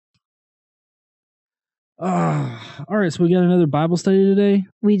All right, so we got another Bible study today.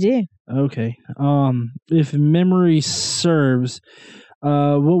 We do. Okay. If memory serves,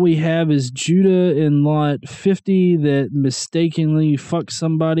 what we have is Judah in Lot 50 that mistakenly fucked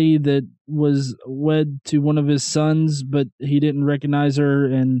somebody that was wed to one of his sons, but he didn't recognize her,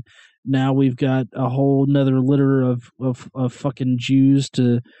 and now we've got a whole nother litter of fucking Jews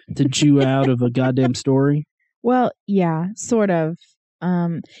to Jew out of a goddamn story. Well, yeah, sort of.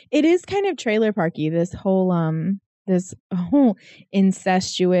 It is kind of trailer parky, this whole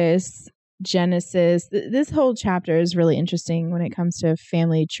incestuous Genesis. This whole chapter is really interesting when it comes to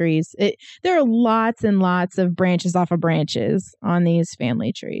family trees. There are lots and lots of branches off of branches on these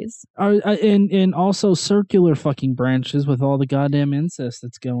family trees. And also circular fucking branches with all the goddamn incest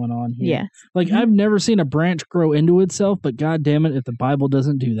that's going on here. Yeah. Like, I've never seen a branch grow into itself, but goddamn it if the Bible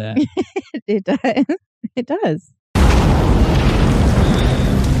doesn't do that. It does. It does.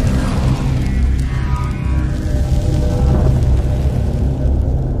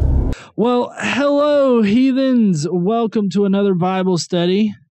 Well, hello, heathens. Welcome to another Bible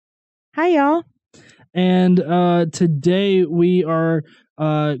study. Hi, y'all. And today we are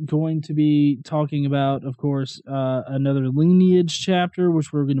going to be talking about, of course, another lineage chapter,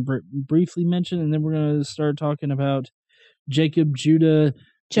 which we're going to briefly mention, and then we're going to start talking about Jacob, Judah,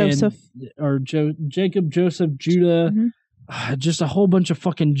 Joseph. Jacob, Joseph, Judah, just a whole bunch of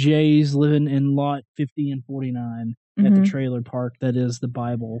fucking J's living in Lot 50 and 49 at the trailer park that is the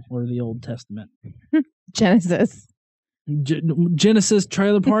Bible or the Old Testament. Genesis. Genesis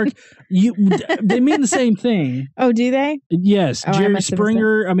trailer park. They mean the same thing. Oh, do they? Yes. Oh, Jerry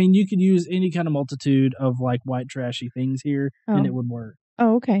Springer. I mean, you could use any kind of multitude of like white trashy things here and it would work.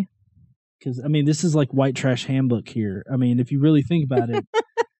 Oh, okay. Because, I mean, this is like white trash handbook here. I mean, if you really think about it.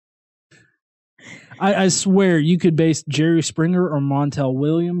 I swear you could base Jerry Springer or Montel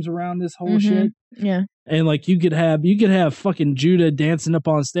Williams around this whole shit. Yeah. And like you could have fucking Judah dancing up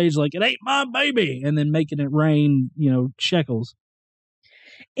on stage like it ain't my baby and then making it rain, shekels.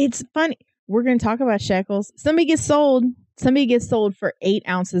 It's funny. We're going to talk about shekels. Somebody gets sold for 8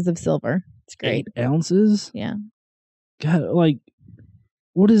 ounces of silver. It's great. 8 ounces? Yeah. God, like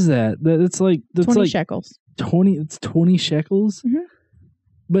what is that? That's 20 shekels. 20. It's 20 shekels. Mm-hmm.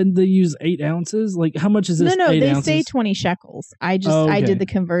 But they use 8 ounces? Like, how much is this? No, they ounces? say 20 shekels. I did the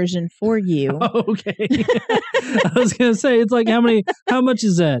conversion for you. Oh, okay. I was going to say, it's like, how much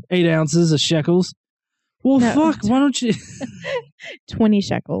is that? 8 ounces of shekels? Well, no, fuck, why don't you? 20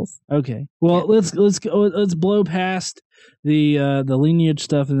 shekels. Okay. Well, let's blow past the lineage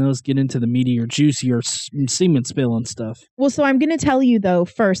stuff and then let's get into the meatier, juicier semen spilling stuff. Well, so I'm going to tell you though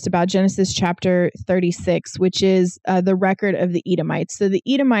first about Genesis chapter 36, which is the record of the Edomites. So the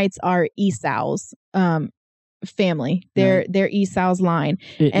Edomites are Esau's family. They're Esau's line.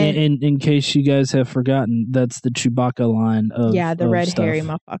 And in case you guys have forgotten, that's the Chewbacca line of the red stuff. hairy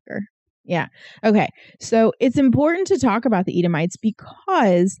motherfucker. Yeah. Okay. So it's important to talk about the Edomites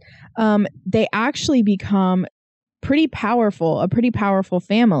because they actually become a pretty powerful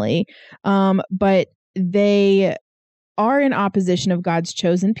family. But they are in opposition of God's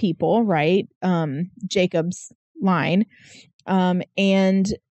chosen people, right? Jacob's line.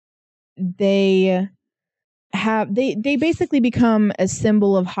 And they basically become a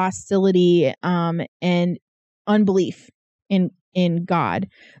symbol of hostility and unbelief in God.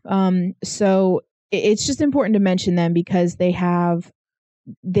 So it's just important to mention them because they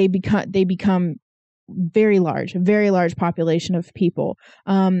become very large population of people.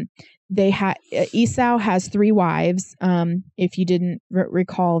 Esau has 3 wives, if you didn't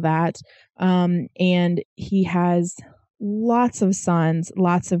recall that. And he has lots of sons,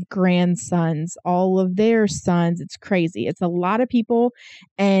 lots of grandsons, all of their sons. It's crazy. It's a lot of people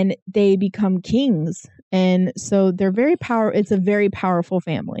and they become kings. And so they're it's a very powerful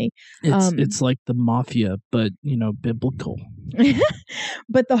family. It's like the mafia, but biblical.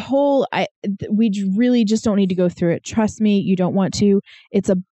 But we really just don't need to go through it. Trust me, you don't want to. It's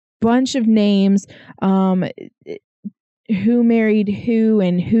a bunch of names, who married who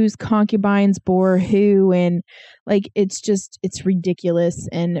and whose concubines bore who, and like it's ridiculous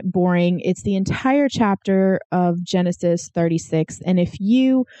and boring. It's the entire chapter of Genesis 36, and if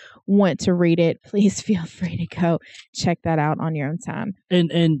you want to read it, please feel free to go check that out on your own time.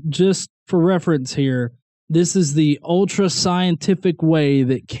 And just for reference here, this is the ultra scientific way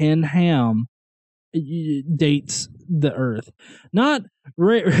that Ken Ham dates the Earth. Not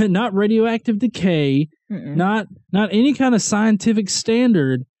radioactive decay, not any kind of scientific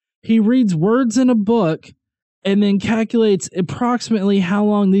standard. He reads words in a book and then calculates approximately how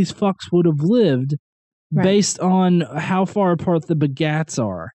long these fucks would have lived based on how far apart the begats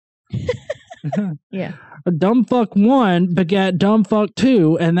are. Yeah. A dumb fuck 1 begat dumb fuck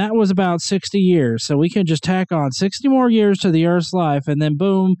 2, and that was about 60 years. So we can just tack on 60 more years to the Earth's life, and then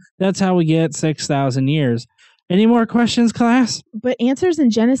boom, that's how we get 6,000 years. Any more questions, class? But Answers in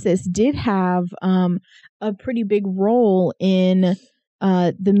Genesis did have a pretty big role in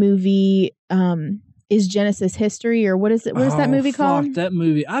the movie Is Genesis History, or what is it? What is that movie called? That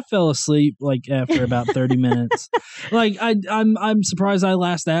movie. I fell asleep like after about 30 minutes. Like I'm surprised I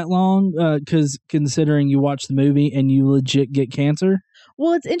last that long because considering you watch the movie and you legit get cancer.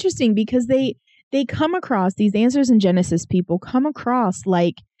 Well, it's interesting because they come across, these Answers in Genesis people come across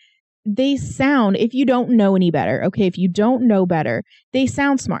like they sound, if you don't know any better, okay, if you don't know better, they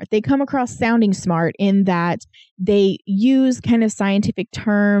sound smart. They come across sounding smart in that they use kind of scientific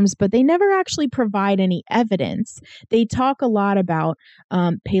terms, but they never actually provide any evidence. They talk a lot about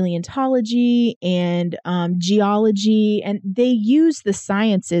paleontology and geology, and they use the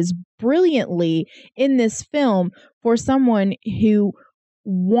sciences brilliantly in this film for someone who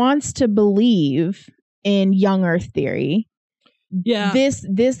wants to believe in young Earth theory. Yeah,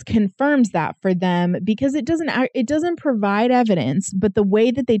 this confirms that for them because it doesn't provide evidence, but the way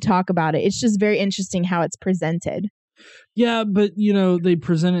that they talk about it, it's just very interesting how it's presented. Yeah, but they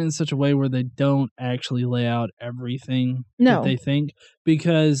present it in such a way where they don't actually lay out everything that they think,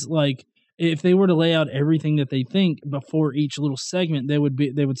 because like if they were to lay out everything that they think before each little segment, they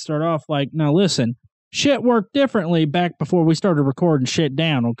would start off like, now listen, shit worked differently back before we started recording shit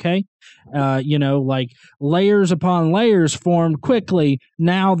down, okay? Like layers upon layers formed quickly,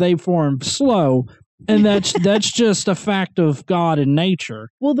 now they formed slow. And that's just a fact of God and nature.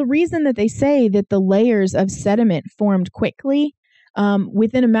 Well, the reason that they say that the layers of sediment formed quickly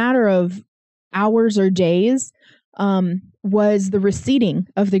within a matter of hours or days was the receding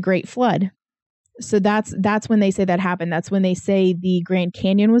of the Great Flood. So that's when they say that happened. That's when they say the Grand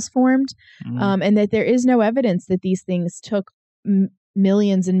Canyon was formed, and that there is no evidence that these things took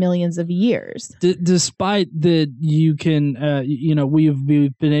millions and millions of years. Despite that, you can, we've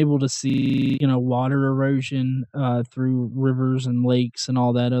been able to see, water erosion through rivers and lakes and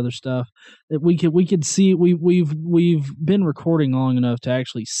all that other stuff. That we could see. We've been recording long enough to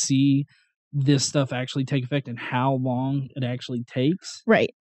actually see this stuff actually take effect and how long it actually takes.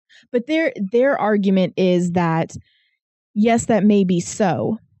 Right. But their argument is that, yes, that may be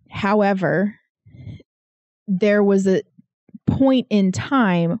so. However, there was a point in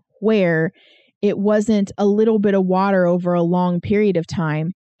time where it wasn't a little bit of water over a long period of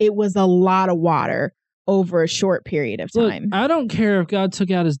time. It was a lot of water over a short period of time. Look, I don't care if God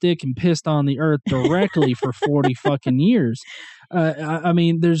took out his dick and pissed on the earth directly for 40 fucking years. I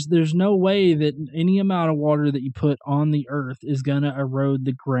mean, there's no way that any amount of water that you put on the earth is going to erode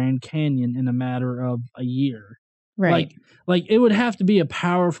the Grand Canyon in a matter of a year. Right. Like it would have to be a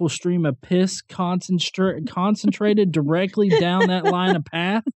powerful stream of piss concentrated directly down that line of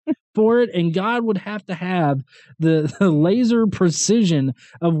path for it, and God would have to have the laser precision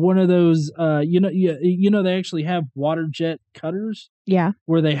of one of those. They actually have water jet cutters. Yeah,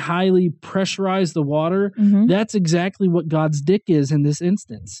 where they highly pressurize the water. Mm-hmm. That's exactly what God's dick is in this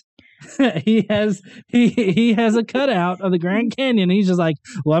instance. he has a cutout of the Grand Canyon. He's just like,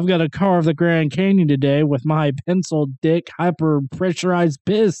 well, I've got to carve the Grand Canyon today with my pencil dick hyper pressurized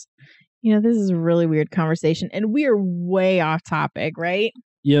piss. This is a really weird conversation, and we are way off topic, right?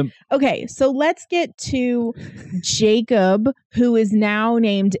 Yep. Okay, so let's get to Jacob, who is now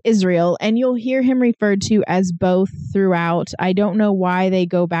named Israel, and you'll hear him referred to as both throughout. I don't know why they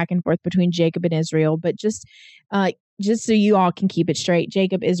go back and forth between Jacob and Israel, but just so you all can keep it straight,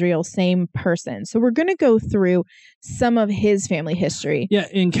 Jacob, Israel, same person. So we're going to go through some of his family history. Yeah,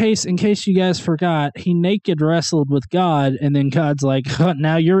 in case you guys forgot, he naked wrestled with God, and then God's like,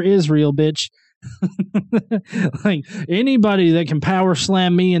 now you're Israel, bitch. Like anybody that can power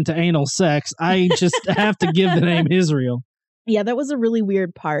slam me into anal sex, I just have to give the name Israel. Yeah, that was a really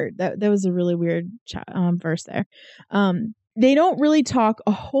weird part. That was a really weird verse there. They don't really talk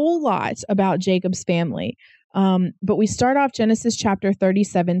a whole lot about Jacob's family. But we start off Genesis chapter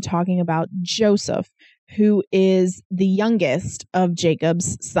 37 talking about Joseph, who is the youngest of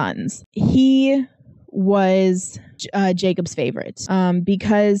Jacob's sons. He was Jacob's favorite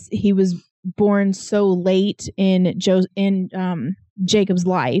because he was born so late in Jacob's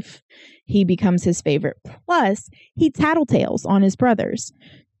life. He becomes his favorite. Plus, he tattletales on his brothers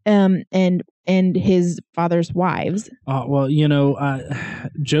and his father's wives.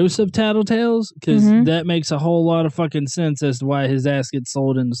 Joseph tattletales, because that makes a whole lot of fucking sense as to why his ass gets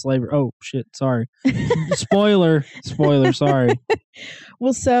sold into slavery. Oh shit, sorry. Spoiler, sorry.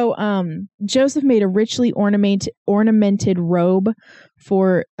 Well, so Joseph made a richly ornamented robe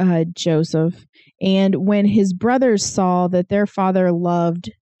for Joseph. And when his brothers saw that their father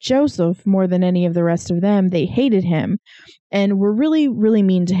loved Joseph more than any of the rest of them, they hated him and were really, really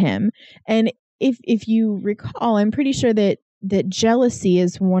mean to him. And if you recall, I'm pretty sure that jealousy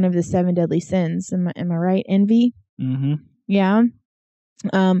is one of the 7 deadly sins. Am I right? Envy? Mm-hmm. Yeah.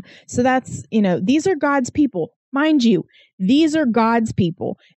 So that's, these are God's people. Mind you, these are God's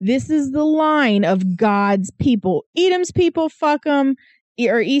people. This is the line of God's people. Edom's people, fuck them.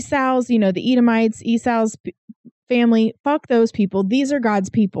 Or Esau's, the Edomites, Esau's family, fuck those people. These are God's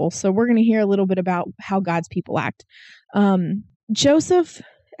people. So we're going to hear a little bit about how God's people act. Joseph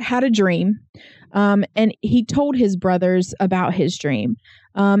had a dream, and he told his brothers about his dream.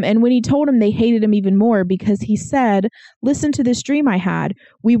 And when he told them, they hated him even more because he said, "Listen to this dream I had.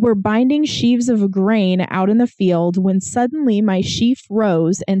 We were binding sheaves of grain out in the field when suddenly my sheaf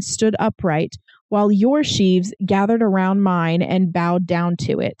rose and stood upright, while your sheaves gathered around mine and bowed down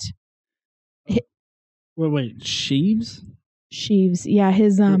to it." Wait, sheaves? Sheaves, yeah.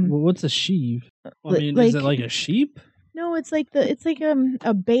 His what's a sheave? I mean, is it like a sheep? No, it's like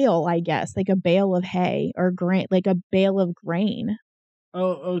a bale, I guess, like a bale of hay or grain, like a bale of grain.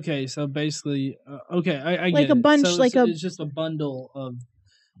 Oh, okay. So basically, okay, I like get a bunch, it. So like it's just a bundle of.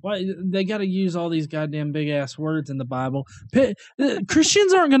 Why they got to use all these goddamn big ass words in the Bible?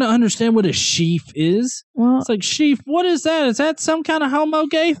 Christians aren't going to understand what a sheaf is. Well, it's like sheaf. What is that? Is that some kind of homo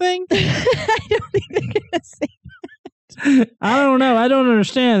gay thing? I don't think they're going to say that. I don't know. I don't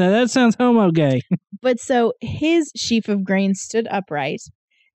understand that. That sounds homo gay. But so his sheaf of grain stood upright,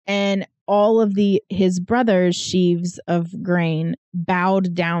 and all of his brothers' sheaves of grain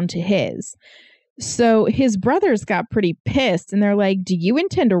bowed down to his. So his brothers got pretty pissed, and they're like, "Do you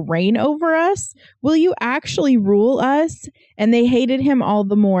intend to reign over us? Will you actually rule us?" And they hated him all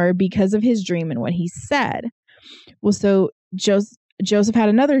the more because of his dream and what he said. Well, so Joseph had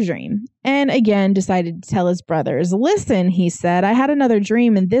another dream, and again decided to tell his brothers. "Listen," he said, "I had another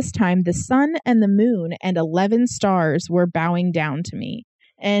dream, and this time the sun and the moon and 11 stars were bowing down to me."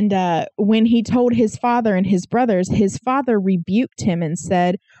 And when he told his father and his brothers, his father rebuked him and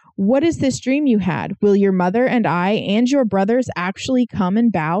said, "What is this dream you had? Will your mother and I and your brothers actually come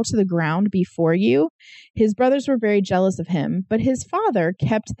and bow to the ground before you?" His brothers were very jealous of him, but his father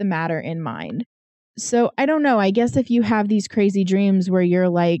kept the matter in mind. So I don't know. I guess if you have these crazy dreams where you're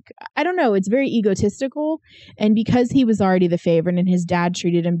like, I don't know, it's very egotistical. And because he was already the favorite and his dad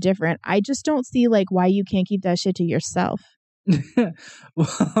treated him different, I just don't see like why you can't keep that shit to yourself.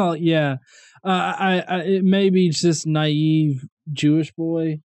 Well, yeah. I it may be just naive Jewish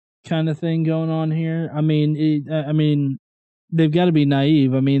boy kind of thing going on here. I mean, they've got to be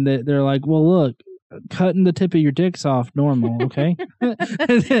naive. I mean, they're like, well, look, cutting the tip of your dick's off normal, okay?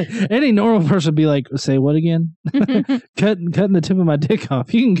 Any normal person would be like, say what again? Cutting the tip of my dick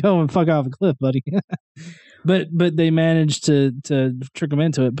off. You can go and fuck off a cliff, buddy. but they managed to trick him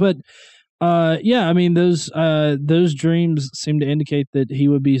into it. But yeah, I mean, those dreams seem to indicate that he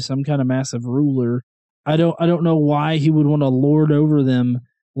would be some kind of massive ruler. I don't know why he would want to lord over them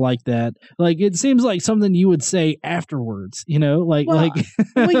like that. Like, it seems like something you would say afterwards, well,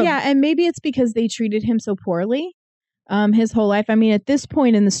 yeah, and maybe it's because they treated him so poorly his whole life. I mean, at this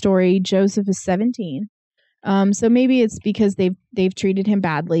point in the story, Joseph is 17. So maybe it's because they've treated him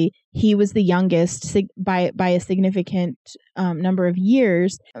badly. He was the youngest by a significant number of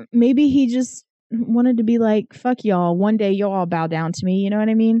years. Maybe he just wanted to be like, fuck y'all. One day you'll all bow down to me. You know what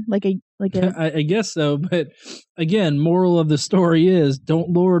I mean? I guess so. But again, moral of the story is don't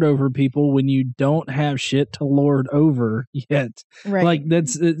lord over people when you don't have shit to lord over yet. Right. Like,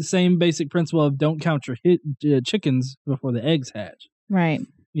 that's the same basic principle of don't count your chickens before the eggs hatch. Right.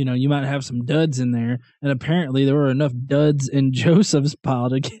 You might have some duds in there, and apparently there were enough duds in Joseph's pile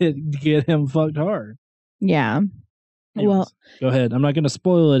to get him fucked hard. Yeah. Anyways, well, go ahead. I'm not going to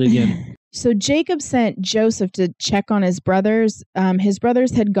spoil it again. So Jacob sent Joseph to check on his brothers. His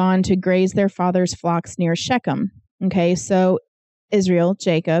brothers had gone to graze their father's flocks near Shechem. Okay, so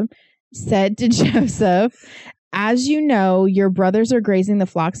Jacob, said to Joseph, "As you know, your brothers are grazing the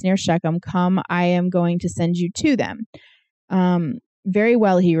flocks near Shechem. Come, I am going to send you to them." "Very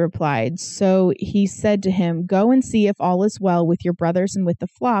well," he replied. So he said to him, "Go and see if all is well with your brothers and with the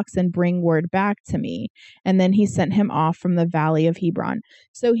flocks, and bring word back to me." And then he sent him off from the valley of Hebron.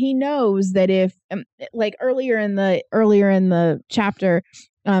 So he knows that if, like earlier in the chapter,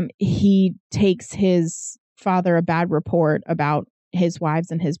 he takes his father a bad report about his wives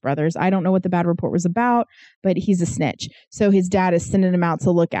and his brothers. I don't know what the bad report was about, but he's a snitch. So his dad is sending him out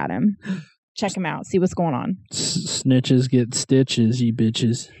to look at him. Check him out. See what's going on. Snitches get stitches, you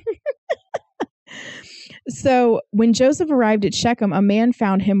bitches. So when Joseph arrived at Shechem, a man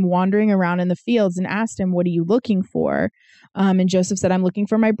found him wandering around in the fields and asked him, "What are you looking for?" And Joseph said, "I'm looking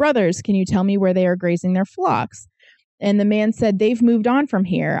for my brothers. Can you tell me where they are grazing their flocks?" And the man said, "They've moved on from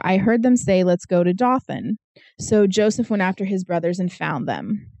here. I heard them say, 'Let's go to Dothan.'" So Joseph went after his brothers and found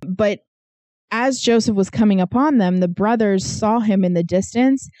them. But as Joseph was coming upon them, the brothers saw him in the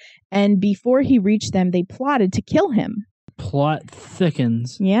distance, and before he reached them, they plotted to kill him. Plot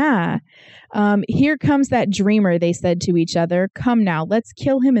thickens. Yeah. "Here comes that dreamer," they said to each other. "Come now, let's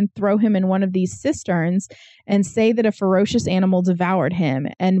kill him and throw him in one of these cisterns and say that a ferocious animal devoured him,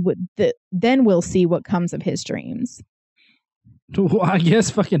 and then we'll see what comes of his dreams." Well, I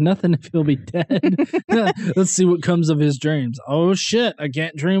guess fucking nothing if he'll be dead. Let's see what comes of his dreams. Oh shit, I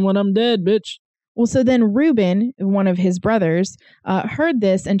can't dream when I'm dead, bitch. Well, so then Reuben, one of his brothers, heard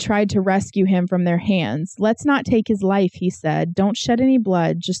this and tried to rescue him from their hands. "Let's not take his life," he said. "Don't shed any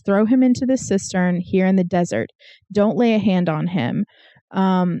blood. Just throw him into the cistern here in the desert. Don't lay a hand on him."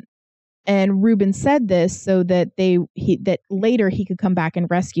 And Reuben said this so that that later he could come back and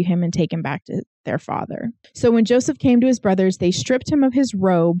rescue him and take him back to their father. So when Joseph came to his brothers, they stripped him of his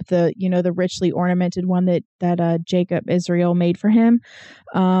robe, the richly ornamented one that Jacob Israel made for him,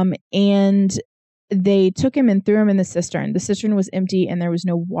 and they took him and threw him in the cistern. The cistern was empty and there was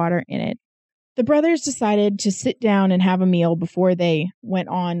no water in it. The brothers decided to sit down and have a meal before they went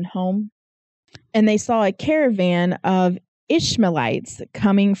on home, and they saw a caravan of Ishmaelites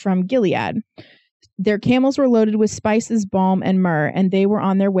coming from Gilead. Their camels were loaded with spices, balm, and myrrh, and they were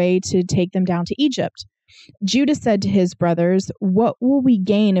on their way to take them down to Egypt. Judah said to his brothers, "What will we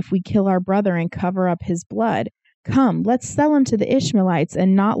gain if we kill our brother and cover up his blood? Come, let's sell him to the Ishmaelites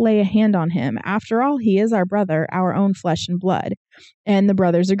and not lay a hand on him. After all, he is our brother, our own flesh and blood." And the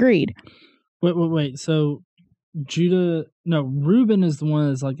brothers agreed. Wait. So Reuben is the one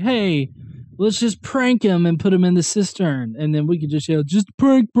that's like, "Hey, let's just prank him and put him in the cistern." And then we could just yell, "Just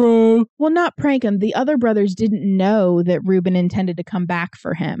prank, bro." Well, not prank him. The other brothers didn't know that Reuben intended to come back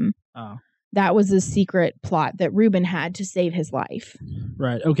for him. Oh. That was a secret plot that Reuben had to save his life.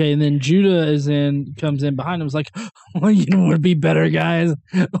 Right. Okay. And then Judah comes in behind him. Is like, "Well, you know what would be better, guys?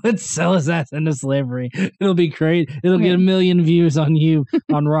 Let's sell his ass into slavery. It'll be great. It'll get 1 million views on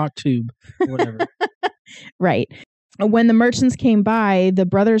RockTube or whatever." Right. When the merchants came by, the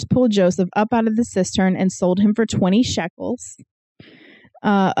brothers pulled Joseph up out of the cistern and sold him for 20 shekels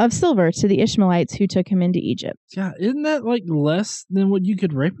of silver to the Ishmaelites who took him into Egypt. Yeah, isn't that like less than what you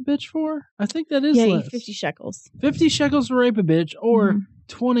could rape a bitch for? I think that is less. 50 shekels. 50 shekels to rape a bitch, or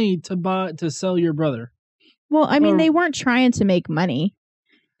 20 to sell your brother. Well, I mean, they weren't trying to make money.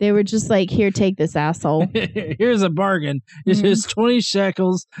 They were just like, "Here, take this, asshole." Here's a bargain. It's just 20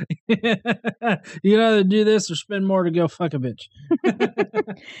 shekels. You can either do this or spend more to go fuck a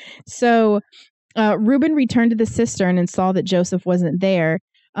bitch. So Reuben returned to the cistern and saw that Joseph wasn't there.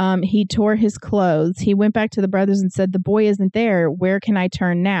 He tore his clothes. He went back to the brothers and said, "The boy isn't there. Where can I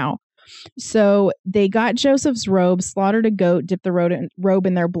turn now?" So they got Joseph's robe, slaughtered a goat, dipped the robe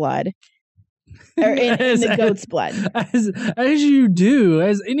in their blood. Or in the goat's blood. As you do,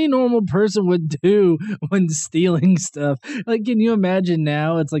 as any normal person would do when stealing stuff. Like, can you imagine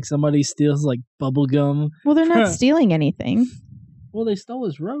now? It's like somebody steals like bubble gum. Well, they're not stealing anything. Well, they stole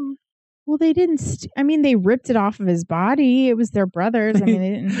his robe. Well, they didn't. They ripped it off of his body. It was their brothers. I mean, they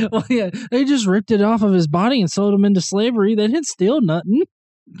didn't. Well, yeah, they just ripped it off of his body and sold him into slavery. They didn't steal nothing.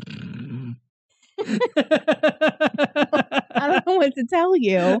 I don't know what to tell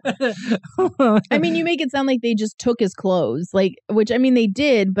you. I mean, you make it sound like they just took his clothes, like, which I mean they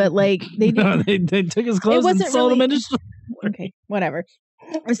did, but like they didn't. No, they took his clothes and sold him into slavery. Okay, whatever.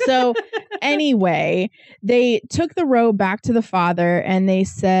 So anyway, they took the robe back to the father, and they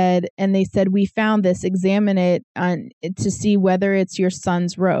said, "We found this. Examine it to see whether it's your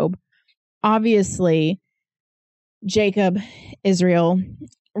son's robe." Obviously, Jacob, Israel,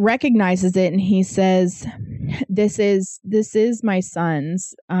 recognizes it, and he says, this is my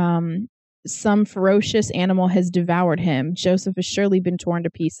son's. Some ferocious animal has devoured him. Joseph has surely been torn to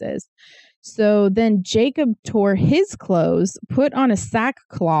pieces." So then Jacob tore his clothes, put on a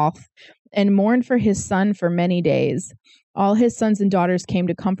sackcloth, and mourned for his son for many days. All his sons and daughters came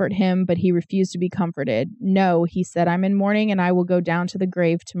to comfort him, but he refused to be comforted. "No," he said, "I'm in mourning, and I will go down to the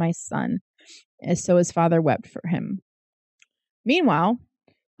grave to my son." And so his father wept for him. Meanwhile,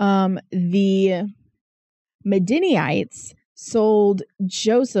 the Midianites sold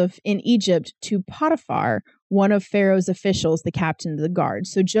Joseph in Egypt to Potiphar, one of Pharaoh's officials, the captain of the guard.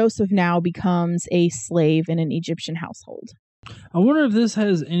 So Joseph now becomes a slave in an Egyptian household. I wonder if this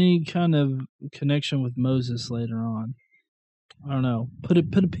has any kind of connection with Moses later on. I don't know. Put a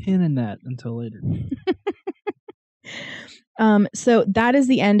pin in that until later. So that is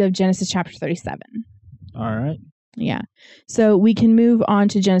the end of Genesis chapter 37. All right. Yeah. So we can move on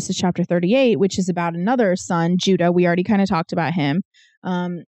to Genesis chapter 38, which is about another son, Judah. We already kind of talked about him.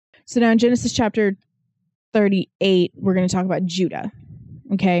 So now in Genesis chapter 38, we're going to talk about Judah.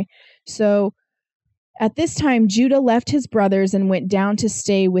 Okay. So at this time, Judah left his brothers and went down to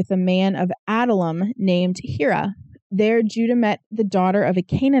stay with a man of Adullam named Hira. There, Judah met the daughter of a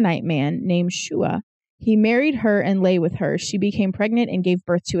Canaanite man named Shua. He married her and lay with her. She became pregnant and gave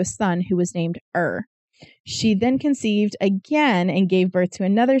birth to a son who was named She then conceived again and gave birth to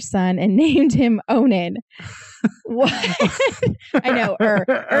another son and named him Onan. What? I know,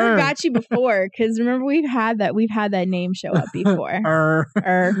 got you before, because remember we've had that name show up before.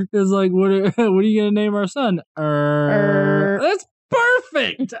 It's like, what are you gonna name our son? That's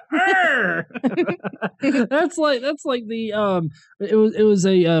perfect. That's like the it was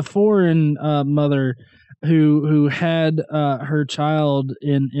a foreign mother who had her child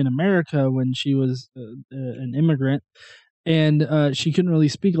in America when she was an immigrant, and she couldn't really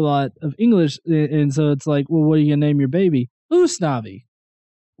speak a lot of English, and so it's like, well, what are you gonna name your baby? Usnavi.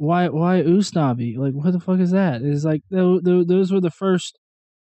 Why Usnavi? Like, what the fuck is that? It's like those were the first,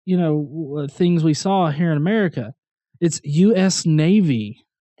 things we saw here in America. It's U.S. Navy.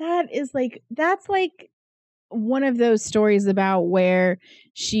 That's like one of those stories about where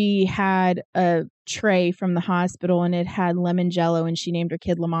she had a tray from the hospital and it had lemon jello and she named her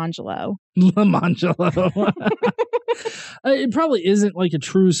kid Lamangelo. Lamangelo. It probably isn't like a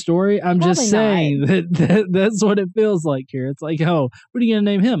true story. I'm probably just saying that's what it feels like here. It's like, oh, what are you gonna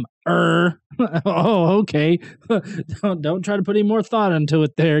name him? Oh, okay. Don't try to put any more thought into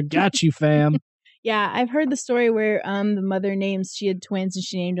it there. Got you, fam. Yeah, I've heard the story where the mother she had twins and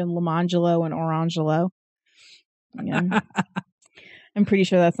she named them Lamangelo and Orangelo. Yeah. I'm pretty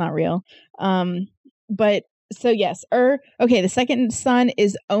sure that's not real. But so yes, okay, the second son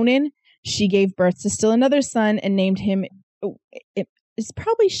is Onan. She gave birth to still another son and named him, it's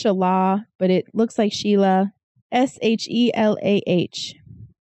probably Shelah, but it looks like Sheila. Shelah.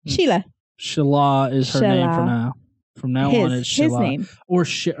 Sheila. Shelah is her name for now. From now on, it's Shelah.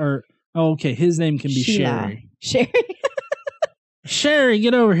 His name. Okay, his name can be Sheila. Sherry. Sherry,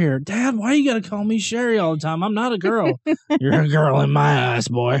 get over here. Dad, why you gotta call me Sherry all the time? I'm not a girl. You're a girl in my eyes,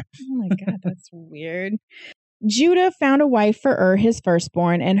 boy. Oh my God, that's weird. Judah found a wife for his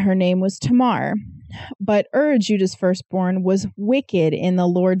firstborn, and her name was Tamar. But Judah's firstborn, was wicked in the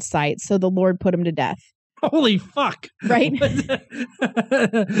Lord's sight, so the Lord put him to death. Holy fuck. Right?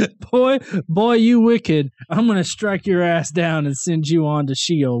 boy, you wicked. I'm going to strike your ass down and send you on to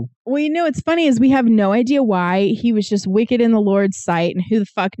Sheol. Well, what's funny is we have no idea why. He was just wicked in the Lord's sight, and who the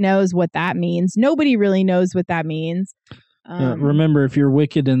fuck knows what that means? Nobody really knows what that means. Remember, if you're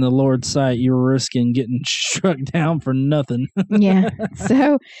wicked in the Lord's sight, you're risking getting struck down for nothing. Yeah.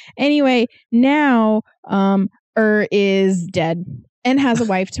 So anyway, now is dead and has a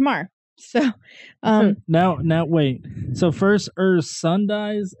wife, Tamar. So now wait. So first Er's son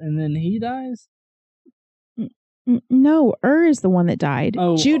dies and then he dies? No, is the one that died.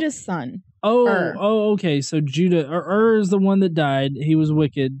 Oh, Judah's son. Oh, okay. So Judah, is the one that died. He was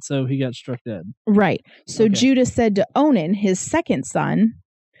wicked, so he got struck dead. Right. So okay. Judah said to Onan, his second son,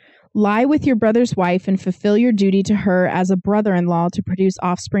 lie with your brother's wife and fulfill your duty to her as a brother-in-law to produce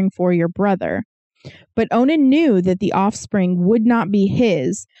offspring for your brother. But Onan knew that the offspring would not be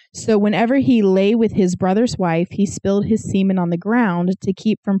his, so whenever he lay with his brother's wife, he spilled his semen on the ground to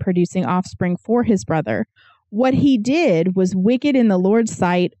keep from producing offspring for his brother. What he did was wicked in the Lord's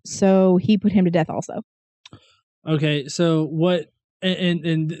sight, so he put him to death also. Okay, so what,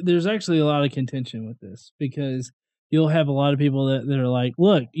 and there's actually a lot of contention with this, because you'll have a lot of people that are like,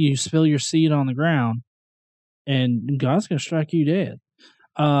 look, you spill your seed on the ground, and God's going to strike you dead.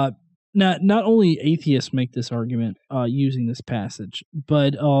 Not only atheists make this argument using this passage,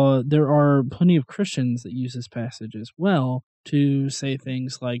 but there are plenty of Christians that use this passage as well to say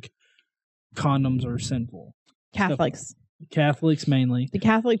things like condoms are sinful. Catholics mainly. The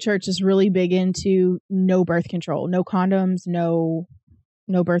Catholic Church is really big into no birth control, no condoms, no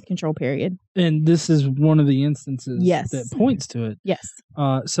birth control, period. And this is one of the instances that points to it. Yes.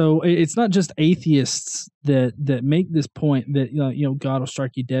 So it's not just atheists that make this point that God will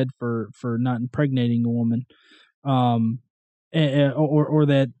strike you dead for not impregnating a woman, or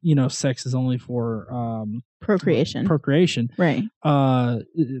that sex is only for procreation. Right.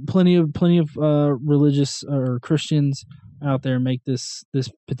 Plenty of religious or Christians out there make this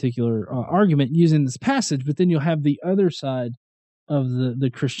particular argument using this passage, but then you'll have the other side of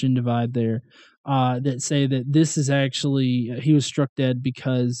the Christian divide there that say that this is actually he was struck dead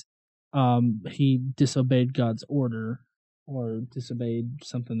because he disobeyed God's order or disobeyed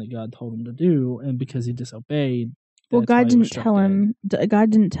something that God told him to do, and because he disobeyed, well, God didn't tell him.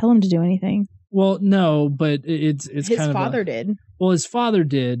 God didn't tell him to do anything. Well, no, but it's his kind of father did. Well, his father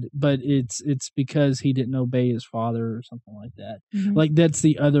did, but it's because he didn't obey his father or something like that. Mm-hmm. Like that's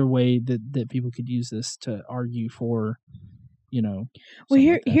the other way that people could use this to argue for, you know.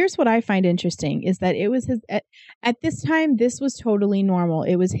 Well, here's what I find interesting is that it was his at this time. This was totally normal.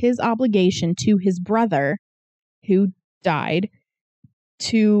 It was his obligation to his brother, who died,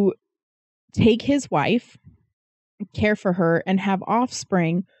 to take his wife, care for her, and have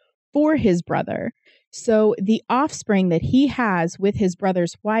offspring for his brother. So the offspring that he has with his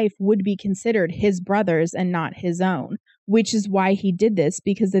brother's wife would be considered his brother's and not his own, which is why he did this,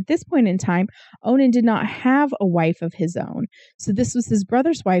 because at this point in time, Onan did not have a wife of his own. So this was his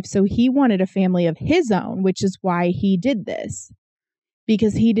brother's wife. So he wanted a family of his own, which is why he did this,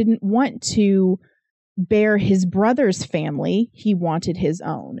 because he didn't want to bear his brother's family. He wanted his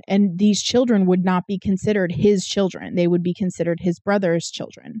own. And these children would not be considered his children. They would be considered his brother's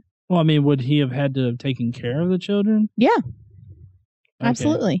children. Well, I mean, would he have had to have taken care of the children? Yeah, okay.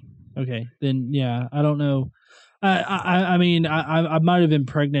 Absolutely. Okay, then yeah, I don't know. I mean, I might have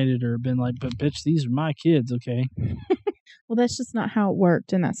impregnated her, been like, but bitch, these are my kids, okay? Well, that's just not how it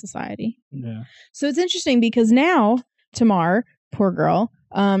worked in that society. Yeah. So it's interesting because now Tamar, poor girl,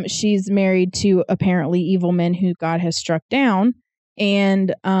 she's married to apparently evil men who God has struck down,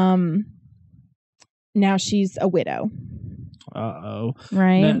 and now she's a widow. Uh-oh.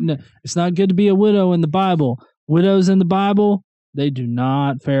 Right? No, it's not good to be a widow in the Bible. Widows in the Bible, they do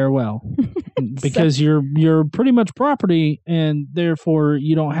not fare well. Because you're pretty much property, and therefore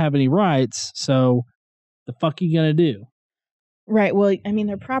you don't have any rights. So the fuck you gonna do? Right. Well, I mean,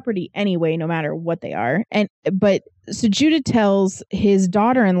 they're property anyway, no matter what they are. So Judah tells his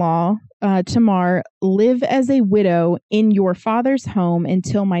daughter-in-law, Tamar, live as a widow in your father's home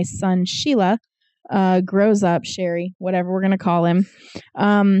until my son Shelah grows up, Sherry, whatever we're gonna call him.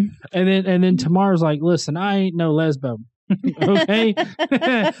 And then Tamar's like, listen, I ain't no lesbo. Okay.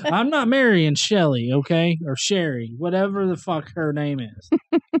 I'm not marrying Shelly, okay? Or Sherry, whatever the fuck her name is.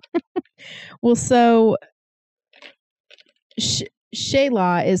 Well, so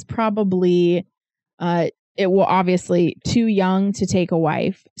Shelah is probably obviously too young to take a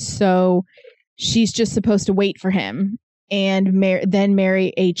wife. So she's just supposed to wait for him and then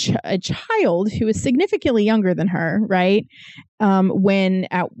marry a child who is significantly younger than her, right? When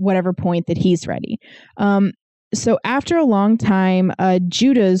at whatever point that he's ready. So after a long time,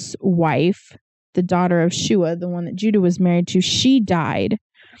 Judah's wife, the daughter of Shua, the one that Judah was married to, she died.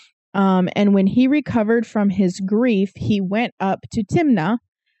 And when he recovered from his grief, he went up to Timnah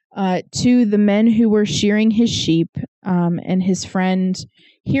to the men who were shearing his sheep, and his friend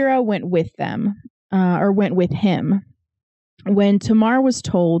Hira went with them, or went with him. When Tamar was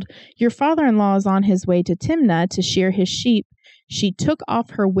told, your father-in-law is on his way to Timnah to shear his sheep, she took off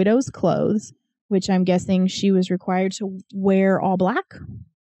her widow's clothes, which I'm guessing she was required to wear all black.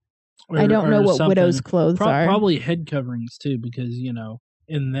 I don't know what widow's clothes are. Probably head coverings too, because,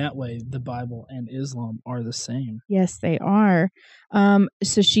 in that way, the Bible and Islam are the same. Yes, they are.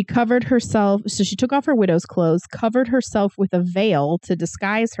 So she covered herself. So she took off her widow's clothes, covered herself with a veil to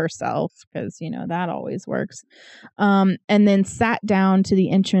disguise herself, because, that always works. And then sat down to the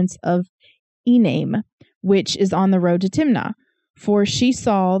entrance of Enaim, which is on the road to Timnah. For she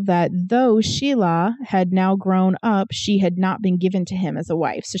saw that though Shelah had now grown up, she had not been given to him as a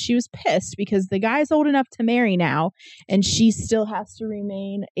wife. So she was pissed because the guy's old enough to marry now, and she still has to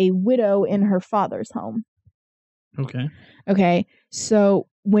remain a widow in her father's home. Okay. So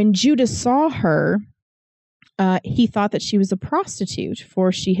when Judah saw her, he thought that she was a prostitute,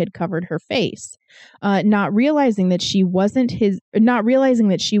 for she had covered her face. Not realizing that she was his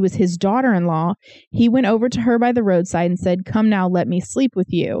daughter-in-law, he went over to her by the roadside and said, "Come now, let me sleep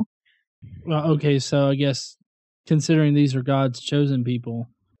with you." Well, okay, so I guess considering these are God's chosen people,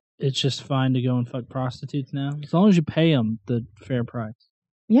 it's just fine to go and fuck prostitutes now, as long as you pay them the fair price.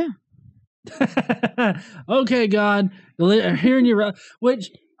 Yeah. Okay, God, hearing you, which.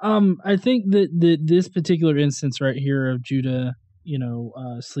 I think that this particular instance right here of Judah,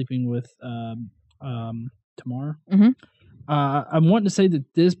 sleeping with Tamar. Mm-hmm. I'm wanting to say that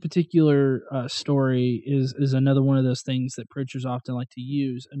this particular story is another one of those things that preachers often like to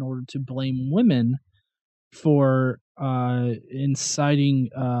use in order to blame women for inciting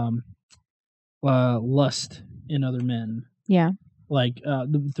lust in other men. Yeah, like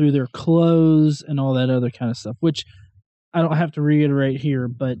through their clothes and all that other kind of stuff, which I don't have to reiterate here,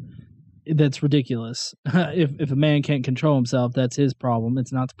 but that's ridiculous. If a man can't control himself, that's his problem.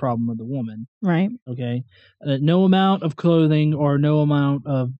 It's not the problem of the woman. Right. Okay. No amount of clothing or no amount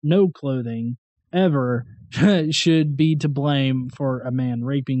of no clothing ever should be to blame for a man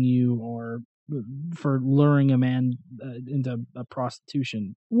raping you or for luring a man into a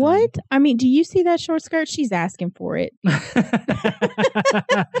prostitution. What? I mean, do you see that short skirt? She's asking for it.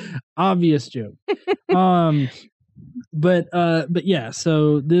 Obvious joke. But yeah,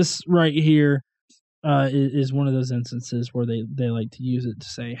 so this right here is one of those instances where they like to use it to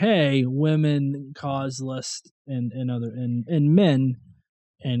say, hey, women cause lust in men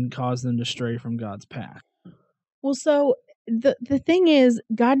and cause them to stray from God's path. Well, so the thing is,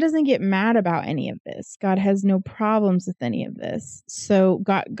 God doesn't get mad about any of this. God has no problems with any of this. So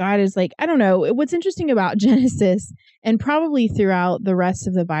God is like, I don't know. What's interesting about Genesis, and probably throughout the rest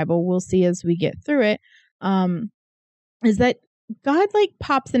of the Bible, we'll see as we get through it, is that God like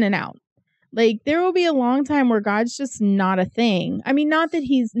pops in and out. Like there will be a long time where God's just not a thing. I mean, not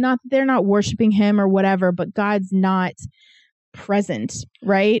that they're not worshiping him or whatever, but God's not present,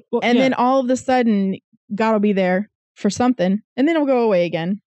 right? Well, and then all of a sudden God will be there for something and then it'll go away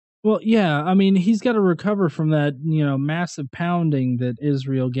again. Well, yeah, I mean, he's got to recover from that, massive pounding that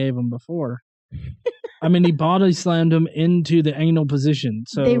Israel gave him before. I mean, he body slammed him into the anal position.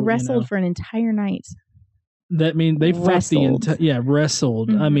 So they wrestled for an entire night. That means they wrestled. Wrestled.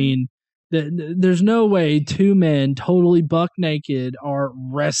 Mm-hmm. I mean, there's no way two men totally buck naked are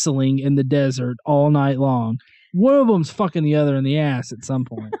wrestling in the desert all night long. One of them's fucking the other in the ass at some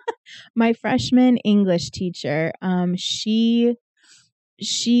point. My freshman English teacher, she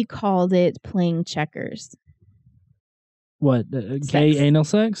called it playing checkers. What? Gay anal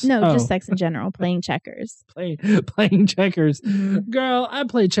sex? No, just sex in general. Playing checkers. Playing checkers. Mm-hmm. Girl, I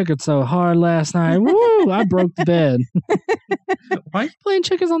played checkers so hard last night. Woo! I broke the bed. Why are you playing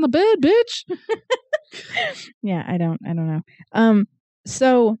checkers on the bed, bitch? Yeah, I don't know.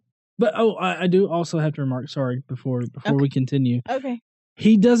 So. But I do also have to remark. Sorry, before we continue. Okay.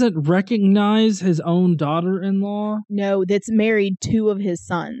 He doesn't recognize his own daughter-in-law. No, that's married two of his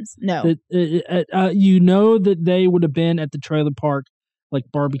sons. No. That they would have been at the trailer park, like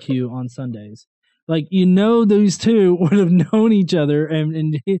barbecue on Sundays. Like, those two would have known each other,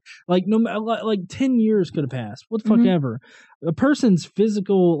 and like 10 years could have passed. What the fuck ever. A person's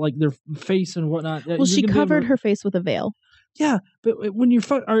physical, like their face and whatnot. Well, she covered her face with a veil. Yeah, but when you're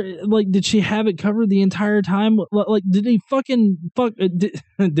did she have it covered the entire time? Like, did he fucking fuck? Did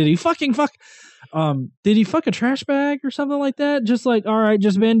he fucking fuck? Did he fuck a trash bag or something like that? Just like, all right,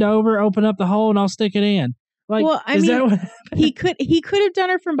 just bend over, open up the hole, and I'll stick it in. Like, well, I mean, he could have done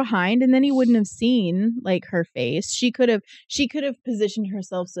her from behind, and then he wouldn't have seen like her face. She could have positioned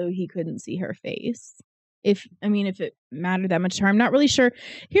herself so he couldn't see her face. If it mattered that much to her, I'm not really sure.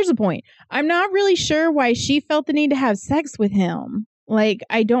 Here's the point. I'm not really sure why she felt the need to have sex with him. Like,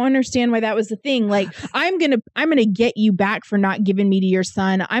 I don't understand why that was the thing. Like, I'm gonna get you back for not giving me to your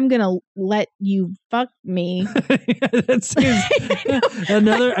son. I'm gonna let you fuck me. That's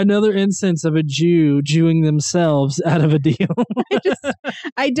another instance of a Jew Jewing themselves out of a deal.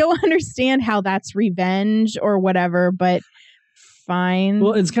 I don't understand how that's revenge or whatever, but fine.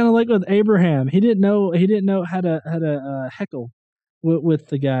 Well, it's kind of like with Abraham. He didn't know how to heckle with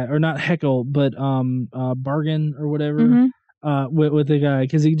the guy, or not heckle, but bargain or whatever. Mm-hmm. With the guy,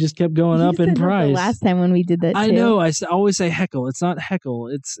 because he just kept going up in price. The last time when we did that, I know. I always say heckle. It's not heckle.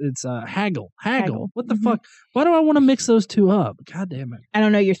 It's haggle. What the fuck? Why do I want to mix those two up? God damn it! I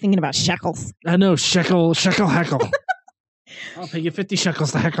don't know. You're thinking about shekels. I know, shekel, heckle. I'll pay you 50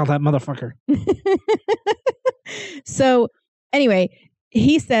 shekels to heckle that motherfucker. So anyway,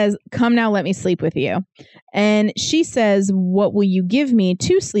 he says, "Come now, let me sleep with you." And she says, "What will you give me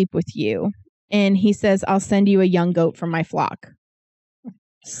to sleep with you?" And he says, "I'll send you a young goat from my flock."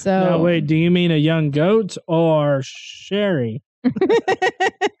 So, no, wait, do you mean a young goat or Sherry?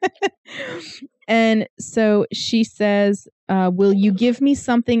 And so she says, "Will you give me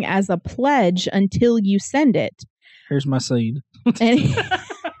something as a pledge until you send it?" Here's my seed. And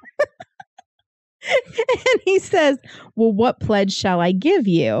he says, "Well, what pledge shall I give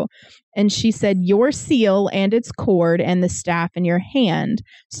you?" And she said, "Your seal and its cord and the staff in your hand."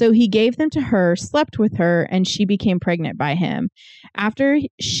 So he gave them to her, slept with her, and she became pregnant by him. After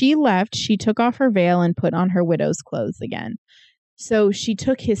she left, she took off her veil and put on her widow's clothes again. So she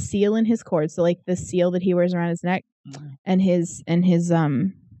took his seal and his cord, so like the seal that he wears around his neck, and his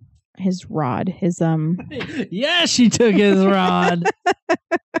rod, Yeah, she took his rod.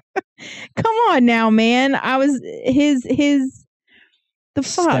 Come on now, man. I was the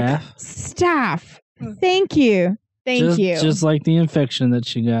fuck staff. Thank you. Just like the infection that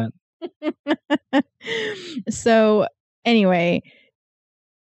she got. So anyway,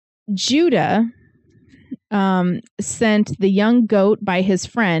 Judah sent the young goat by his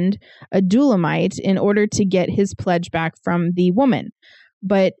friend, a Dulamite, in order to get his pledge back from the woman.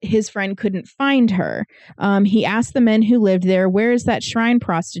 But his friend couldn't find her. He asked the men who lived there, "Where is that shrine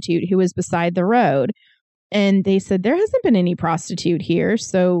prostitute who was beside the road?" And they said, "There hasn't been any prostitute here."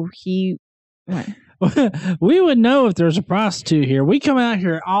 So he went. We would know if there's a prostitute here. We come out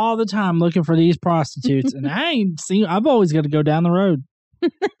here all the time looking for these prostitutes, and I ain't seen. I've always got to go down the road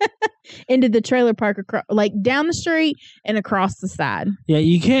into the trailer park, like down the street and across the side. Yeah,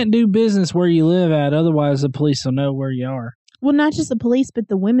 you can't do business where you live at, otherwise the police will know where you are. Well, not just the police, but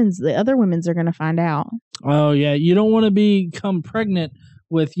the other women's are going to find out. Oh yeah, you don't want to become pregnant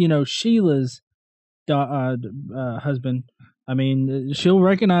with Sheila's husband. I mean, she'll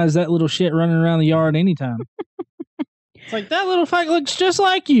recognize that little shit running around the yard anytime. It's like, that little fuck looks just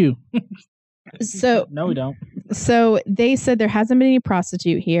like you. So no, we don't. So they said there hasn't been any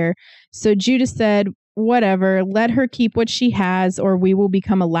prostitute here. So Judah said, "Whatever, let her keep what she has, or we will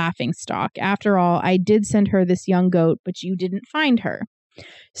become a laughingstock. After all, I did send her this young goat, but you didn't find her."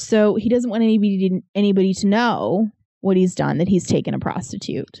 So he doesn't want anybody to know what he's done, that he's taken a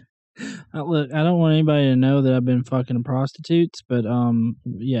prostitute. Look, I don't want anybody to know that I've been fucking prostitutes, but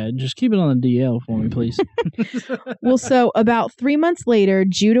yeah, just keep it on the DL for me, please. Well, so about 3 months later,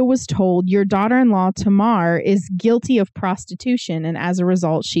 Judah was told, "Your daughter-in-law Tamar is guilty of prostitution, and as a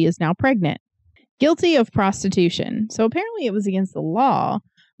result, she is now pregnant." Guilty of prostitution. So apparently it was against the law,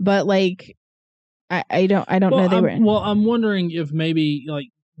 but like I don't know they were. Well, I'm wondering if maybe like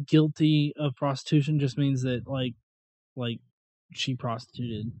guilty of prostitution just means that like she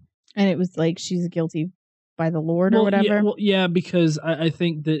prostituted. And it was like she's guilty by the Lord or whatever. Yeah, because I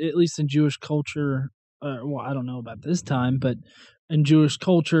think that at least in Jewish culture, well, I don't know about this time, but in Jewish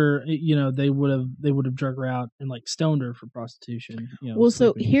culture, they would have drug her out and like stoned her for prostitution. Well,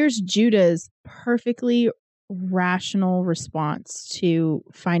 so here's Judah's perfectly rational response to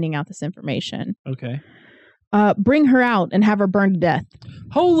finding out this information. Okay. Bring her out and have her burned to death.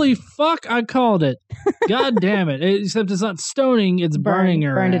 Holy fuck, I called it. God damn it. Except it's not stoning, it's burning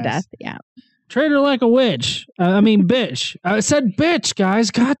her burned ass. To death, yeah. Treat her like a witch. Bitch. I said bitch,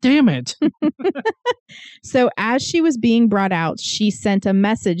 guys. God damn it. So as she was being brought out, she sent a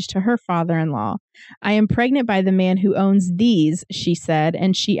message to her father-in-law. "I am pregnant by the man who owns these," she said,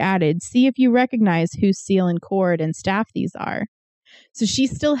 and she added, "See if you recognize whose seal and cord and staff these are." So she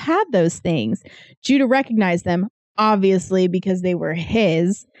still had those things. Judah recognized them, obviously, because they were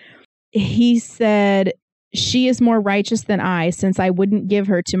his. He said, "She is more righteous than I, since I wouldn't give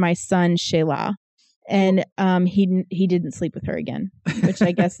her to my son Shelah." And he didn't sleep with her again, which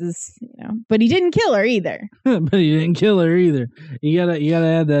I guess is, but he didn't kill her either. But he didn't kill her either. You gotta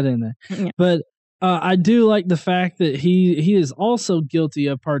add that in there. Yeah. But I do like the fact that he is also guilty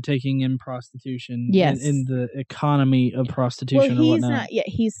of partaking in prostitution. Yes. In the economy of prostitution. Well, he's not. Yeah,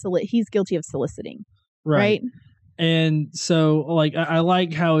 he's guilty of soliciting. Right. And so, like, I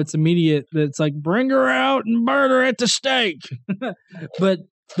like how it's immediate. That it's like, bring her out and burn her at the stake.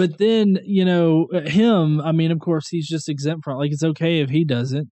 But then, him, of course, he's just exempt from it. Like, it's okay if he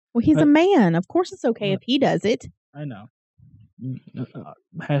does it. Well, he's a man. Of course it's okay if he does it. I know.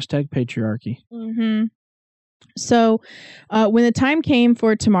 Hashtag patriarchy. Mm-hmm. So when the time came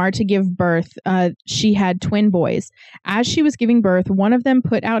for Tamar to give birth, she had twin boys. As she was giving birth, one of them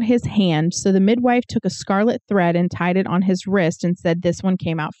put out his hand. So the midwife took a scarlet thread and tied it on his wrist and said this one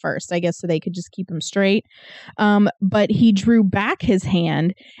came out first, I guess, so they could just keep him straight. But he drew back his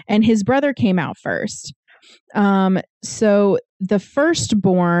hand and his brother came out first. So the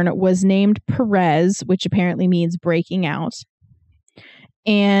firstborn was named Perez, which apparently means breaking out.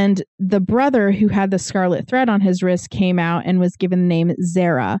 And the brother who had the scarlet thread on his wrist came out and was given the name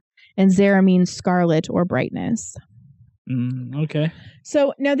Zerah. And Zerah means scarlet or brightness. Okay.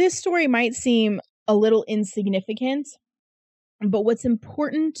 So now this story might seem a little insignificant, but what's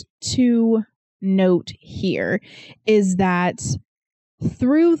important to note here is that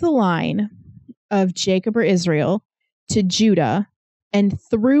through the line of Jacob or Israel to Judah, and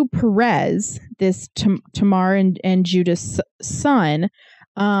through Perez, this Tamar and Judah's son,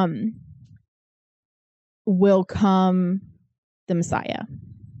 will come the Messiah.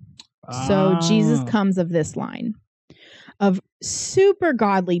 So Jesus comes of this line of super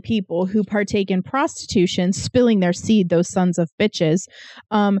godly people who partake in prostitution, spilling their seed, those sons of bitches,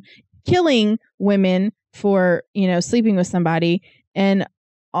 killing women for, sleeping with somebody, and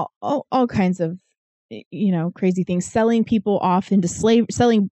all kinds of, crazy things, selling people off into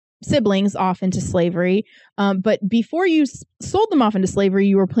selling siblings off into slavery. But before you sold them off into slavery,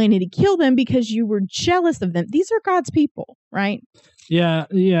 you were planning to kill them because you were jealous of them. These are God's people, right? Yeah.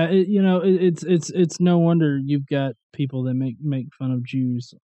 It's no wonder you've got people that make fun of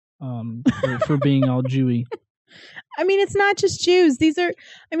Jews for being all Jewy. I mean, it's not just Jews. These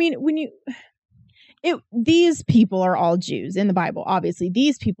people are all Jews in the Bible. Obviously,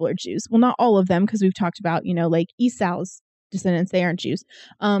 these people are Jews. Well, not all of them, because we've talked about, like Esau's descendants, they aren't Jews.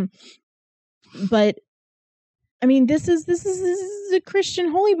 But I mean, this is a Christian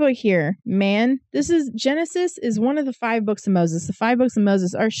holy book here, man. Genesis is one of the 5 books of Moses. The 5 books of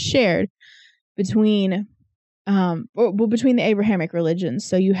Moses are shared between the Abrahamic religions.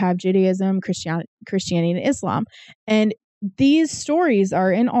 So you have Judaism, Christianity, and Islam, and these stories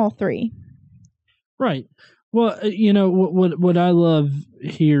are in all 3. Right. Well, what I love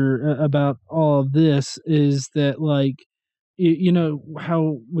here about all of this is that, like,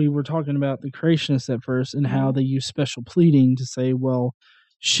 how we were talking about the creationists at first and how they use special pleading to say, well,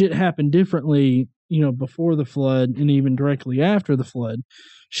 shit happened differently, before the flood and even directly after the flood.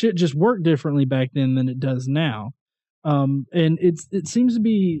 Shit just worked differently back then than it does now. And it seems to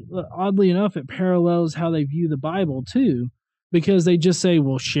be, oddly enough, it parallels how they view the Bible too, because they just say,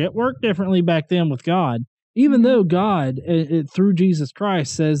 well, shit worked differently back then with God. Even though God, through Jesus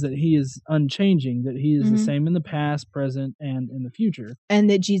Christ, says that he is unchanging, that he is the same in the past, present, and in the future. And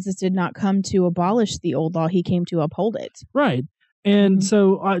that Jesus did not come to abolish the old law, he came to uphold it. Right. And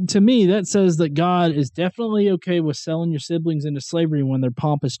so to me, that says that God is definitely okay with selling your siblings into slavery when they're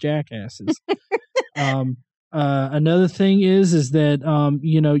pompous jackasses. Another thing is that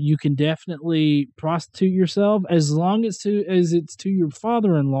you can definitely prostitute yourself as long as it's to your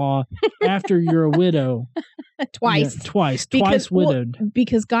father-in-law after you're a widow. Twice widowed.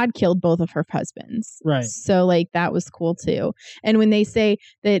 Because God killed both of her husbands. Right. So that was cool too. And when they say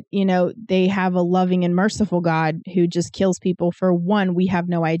that, they have a loving and merciful God who just kills people for one, we have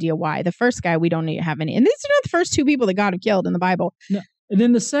no idea why. The first guy, we don't have any. And these are not the first 2 people that God have killed in the Bible. No. And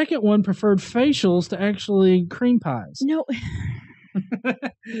then the second one preferred facials to actually cream pies. No.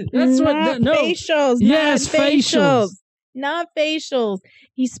 That's facials. Yes, facials. Not facials.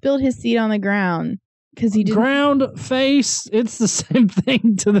 He spilled his seed on the ground because he didn't. Ground, face, it's the same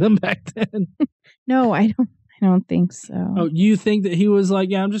thing to them back then. No, I don't think so. Oh, you think that he was like,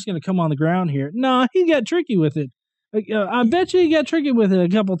 yeah, I'm just going to come on the ground here. No, he got tricky with it. I bet you he got tricky with it a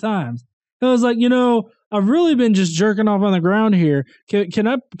couple times. I was like, I've really been just jerking off on the ground here. Can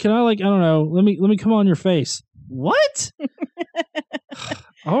I like, I don't know, let me come on your face. What?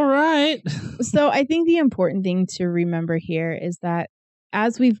 All right. So I think the important thing to remember here is that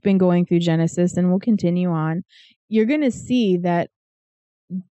as we've been going through Genesis and we'll continue on, you're going to see that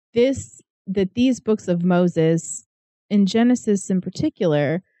these books of Moses, in Genesis in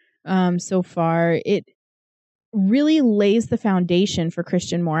particular, so far, it really lays the foundation for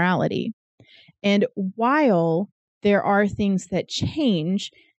Christian morality. And while there are things that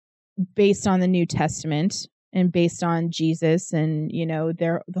change based on the New Testament and based on Jesus and,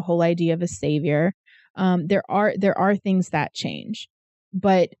 the whole idea of a savior, there are things that change.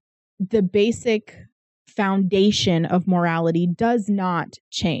 But the basic foundation of morality does not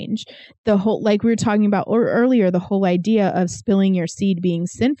change. The whole, like we were talking about earlier, the whole idea of spilling your seed being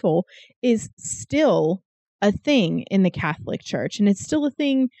sinful is still a thing in the Catholic Church, and it's still a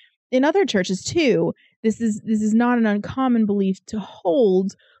thing in other churches too. This is not an uncommon belief to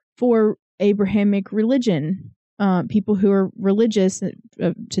hold for Abrahamic religion, people who are religious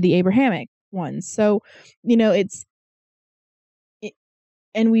to the Abrahamic ones. So,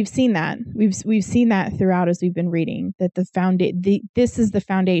 and we've seen that. We've seen that throughout as we've been reading, that this is the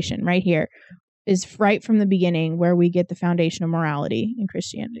foundation right here, is right from the beginning where we get the foundation of morality in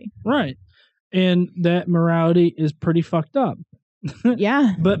Christianity. Right. And that morality is pretty fucked up.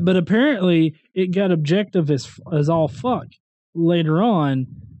 Yeah. But apparently it got objective as all fuck later on.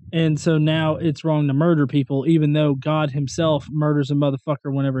 And so now it's wrong to murder people, even though God himself murders a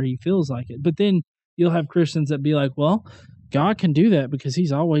motherfucker whenever he feels like it. But then you'll have Christians that be like, well, God can do that because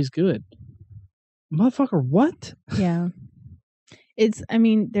he's always good. Motherfucker, what? Yeah.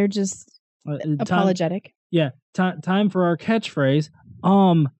 They're just apologetic. Time for our catchphrase.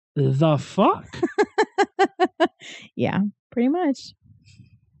 The fuck? Yeah, pretty much.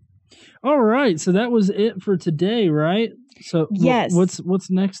 All right, so that was it for today, right? So yes. What's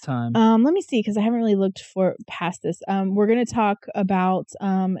next time? Let me see, because I haven't really looked past this. We're going to talk about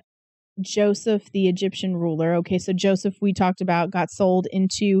Joseph, the Egyptian ruler. Okay, so Joseph, we talked about, got sold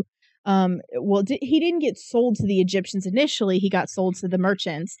into He didn't get sold to the Egyptians initially. He got sold to the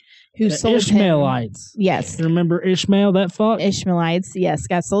merchants who The sold Ishmaelites. him. Yes. You remember Ishmael, that fuck? Ishmaelites, yes,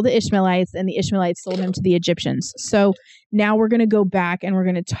 got sold to Ishmaelites, and the Ishmaelites sold him to the Egyptians. So now we're going to go back and we're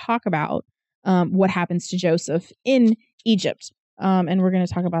going to talk about what happens to Joseph in Egypt. And we're going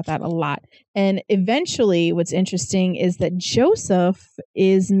to talk about that a lot. And eventually, what's interesting is that Joseph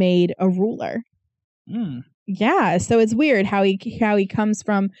is made a ruler. Yeah, so it's weird how he comes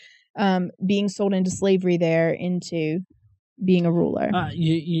from being sold into slavery there into being a ruler.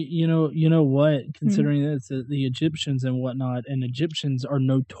 You know what? Considering that it's the Egyptians and whatnot, and Egyptians are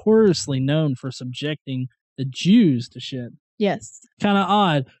notoriously known for subjecting the Jews to shit. Yes. Kind of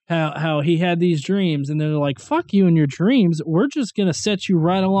odd how he had these dreams, and they're like, "Fuck you and your dreams. We're just gonna set you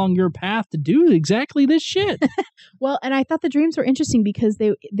right along your path to do exactly this shit." Well, and I thought the dreams were interesting because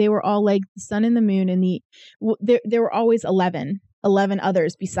they were all like the sun and the moon, and there were always 11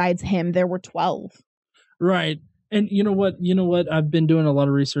 others besides him. There were 12. Right. And you know what? I've been doing a lot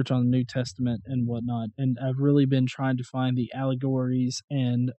of research on the New Testament and whatnot, and I've really been trying to find the allegories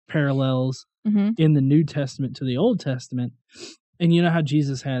and parallels in the New Testament to the Old Testament. And you know how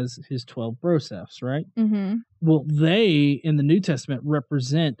Jesus has his 12 brothers, right? Mm-hmm. Well, they, in the New Testament,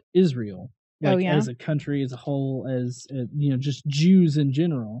 represent Israel. As a country, as a whole, as just Jews in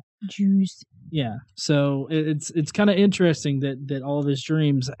general. Jews. Yeah. So it's kind of interesting that all of his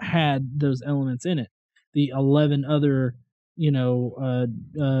dreams had those elements in it. The 11 other,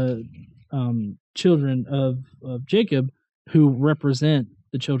 children of Jacob who represent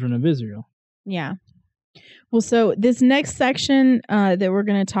the children of Israel. Yeah. Well, so this next section that we're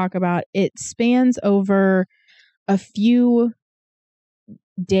going to talk about, it spans over a few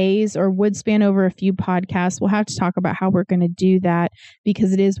days, or would span over a few podcasts. We'll have to talk about how we're going to do that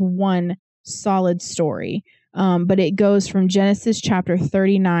because it is one solid story. But it goes from Genesis chapter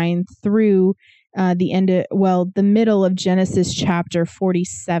 39 through the middle of Genesis chapter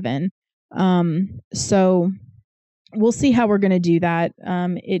 47. So we'll see how we're going to do that.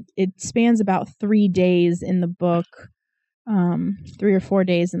 It spans about 3 days in the book, 3 or 4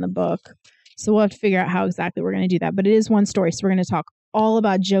 days in the book. So we'll have to figure out how exactly we're going to do that. But it is one story. So we're going to talk all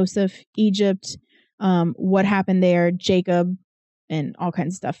about Joseph, Egypt, what happened there, Jacob, and all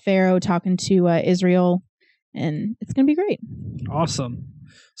kinds of stuff. Pharaoh talking to Israel, and it's going to be great. Awesome.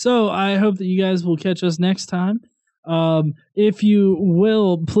 So I hope that you guys will catch us next time. If you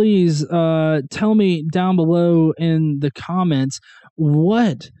will, please tell me down below in the comments,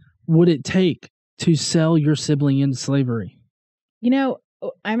 what would it take to sell your sibling into slavery?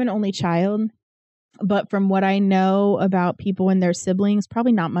 I'm an only child, but from what I know about people and their siblings,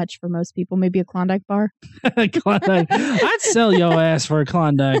 probably not much for most people. Maybe a Klondike bar. Klondike. I'd sell your ass for a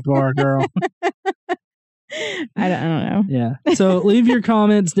Klondike bar, girl. I don't know. Yeah. So leave your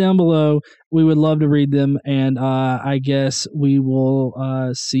comments down below. We would love to read them. And I guess we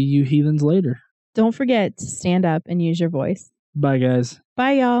will see you heathens later. Don't forget to stand up and use your voice. Bye, guys.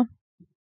 Bye, y'all.